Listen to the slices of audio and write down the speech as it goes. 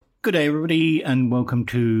Good day, everybody, and welcome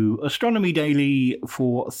to Astronomy Daily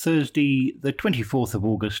for Thursday, the 24th of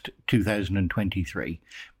August, 2023.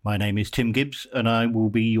 My name is Tim Gibbs, and I will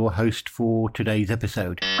be your host for today's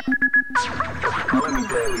episode. Astronomy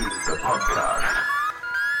Daily, the podcast,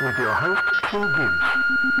 with your host, Tim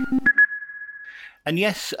Gibbs. And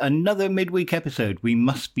yes, another midweek episode. We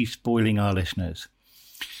must be spoiling our listeners.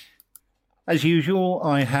 As usual,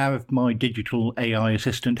 I have my digital AI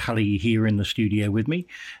assistant, Hallie, here in the studio with me.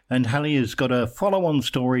 And Hallie has got a follow-on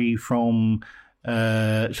story from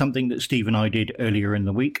something that Steve and I did earlier in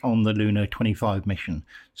the week on the Lunar 25 mission.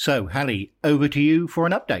 So, Hallie, over to you for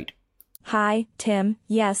an update. Hi, Tim.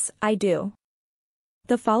 Yes, I do.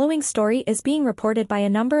 The following story is being reported by a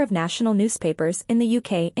number of national newspapers in the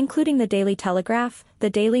UK, including the Daily Telegraph, the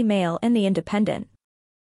Daily Mail, and the Independent.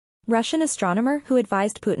 Russian astronomer who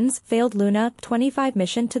advised Putin's failed Luna 25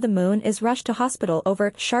 mission to the moon is rushed to hospital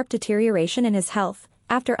over sharp deterioration in his health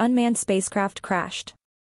after unmanned spacecraft crashed.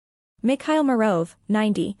 Mikhail Morov,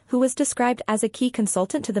 90, who was described as a key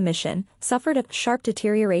consultant to the mission, suffered a sharp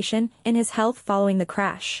deterioration in his health following the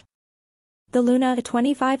crash. The Luna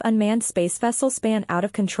 25 unmanned space vessel span out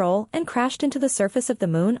of control and crashed into the surface of the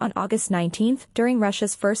moon on August 19 during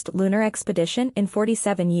Russia's first lunar expedition in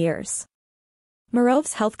 47 years.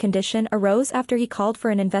 Morov's health condition arose after he called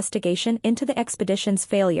for an investigation into the expedition's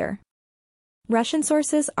failure. Russian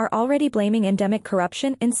sources are already blaming endemic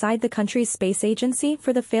corruption inside the country's space agency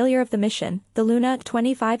for the failure of the mission. The Luna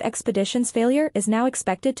 25 expedition's failure is now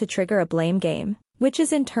expected to trigger a blame game, which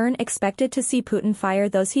is in turn expected to see Putin fire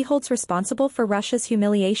those he holds responsible for Russia's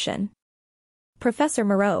humiliation. Professor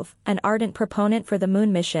Morov, an ardent proponent for the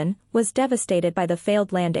moon mission, was devastated by the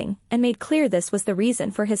failed landing, and made clear this was the reason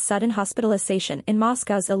for his sudden hospitalization in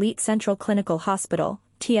Moscow's elite Central Clinical Hospital,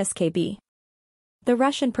 TSKB. The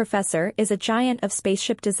Russian professor is a giant of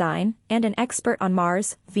spaceship design, and an expert on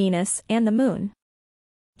Mars, Venus, and the moon.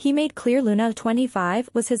 He made clear Luna 25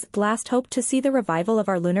 was his last hope to see the revival of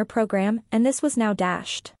our lunar program, and this was now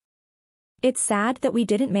dashed. "It's sad that we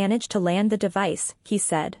didn't manage to land the device," he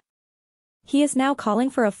said. He is now calling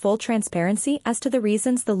for a full transparency as to the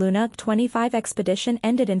reasons the Luna 25 expedition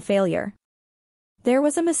ended in failure. "There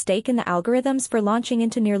was a mistake in the algorithms for launching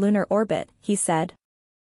into near-lunar orbit," he said.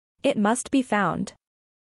 "It must be found."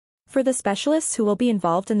 For the specialists who will be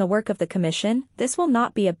involved in the work of the commission, this will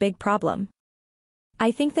not be a big problem.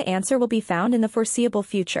 "I think the answer will be found in the foreseeable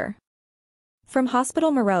future." From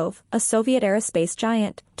Hospital Morov, a Soviet-era space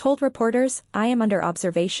giant, told reporters, "I am under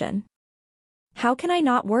observation. How can I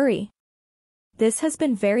not worry? This has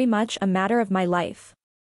been very much a matter of my life.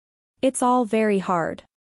 It's all very hard."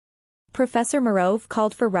 Professor Morov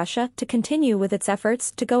called for Russia to continue with its efforts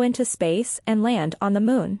to go into space and land on the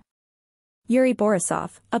moon. Yuri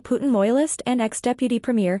Borisov, a Putin loyalist and ex-deputy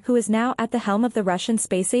premier who is now at the helm of the Russian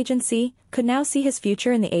space agency, could now see his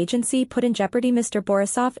future in the agency put in jeopardy. Mr.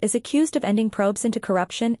 Borisov is accused of ending probes into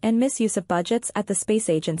corruption and misuse of budgets at the space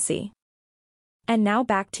agency. And now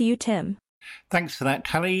back to you, Tim. Thanks for that,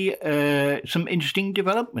 Hallie. Some interesting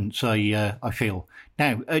developments, I feel.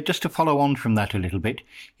 Now, just to follow on from that a little bit,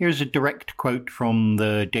 here's a direct quote from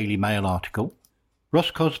the Daily Mail article.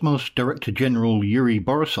 Roscosmos Director General Yuri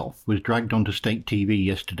Borisov was dragged onto state TV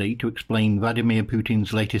yesterday to explain Vladimir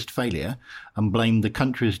Putin's latest failure and blame the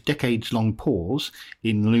country's decades-long pause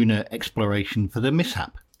in lunar exploration for the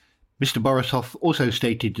mishap. Mr. Borisov also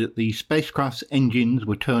stated that the spacecraft's engines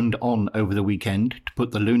were turned on over the weekend to put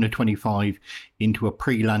the Luna 25 into a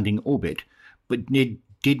pre-landing orbit, but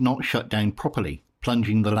did not shut down properly,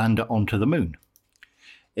 plunging the lander onto the moon.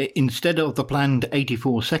 Instead of the planned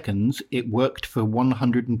 84 seconds, it worked for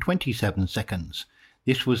 127 seconds.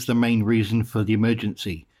 This was the main reason for the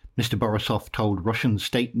emergency, Mr. Borisov told Russian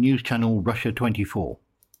state news channel Russia 24.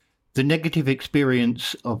 The negative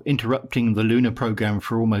experience of interrupting the lunar program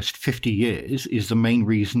for almost 50 years is the main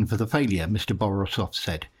reason for the failure, Mr. Borisov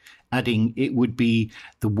said, adding it would be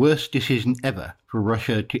the worst decision ever for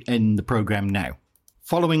Russia to end the program now.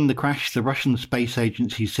 Following the crash, the Russian Space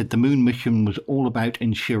Agency said the moon mission was all about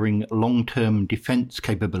ensuring long-term defense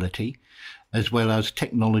capability, as well as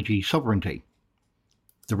technology sovereignty.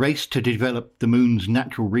 The race to develop the moon's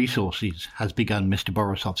natural resources has begun, Mr.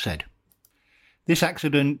 Borisov said. This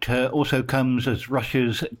accident also comes as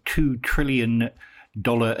Russia's $2 trillion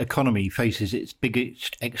economy faces its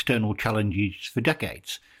biggest external challenges for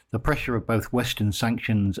decades, the pressure of both Western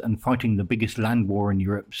sanctions and fighting the biggest land war in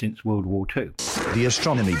Europe since World War II. The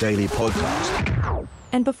Astronomy Daily podcast.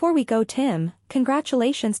 And before we go, Tim,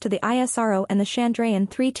 congratulations to the ISRO and the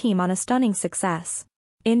Chandrayaan-3 team on a stunning success.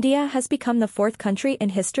 India has become the fourth country in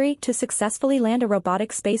history to successfully land a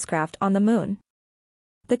robotic spacecraft on the moon.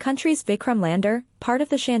 The country's Vikram Lander, part of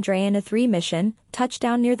the Chandrayaan-3 mission, touched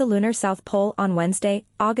down near the lunar South Pole on Wednesday,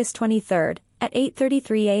 August 23, at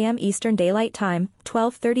 8:33 a.m. Eastern Daylight Time,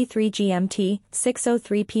 12:33 GMT,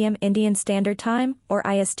 6:03 p.m. Indian Standard Time, or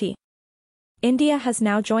IST. India has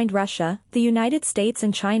now joined Russia, the United States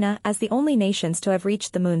and China as the only nations to have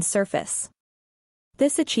reached the moon's surface.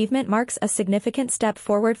 This achievement marks a significant step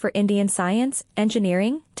forward for Indian science,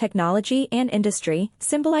 engineering, technology and industry,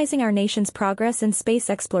 symbolizing our nation's progress in space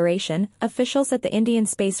exploration, officials at the Indian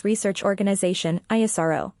Space Research Organisation,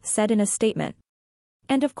 ISRO, said in a statement.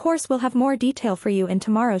 And of course we'll have more detail for you in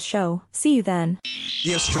tomorrow's show. See you then.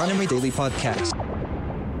 The Astronomy Daily Podcast.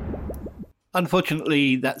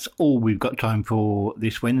 Unfortunately, that's all we've got time for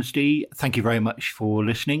this Wednesday. Thank you very much for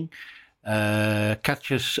listening.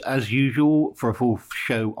 Catch us as usual for a full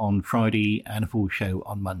show on Friday and a full show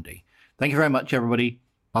on Monday. Thank you very much, everybody.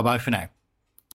 Bye-bye for now.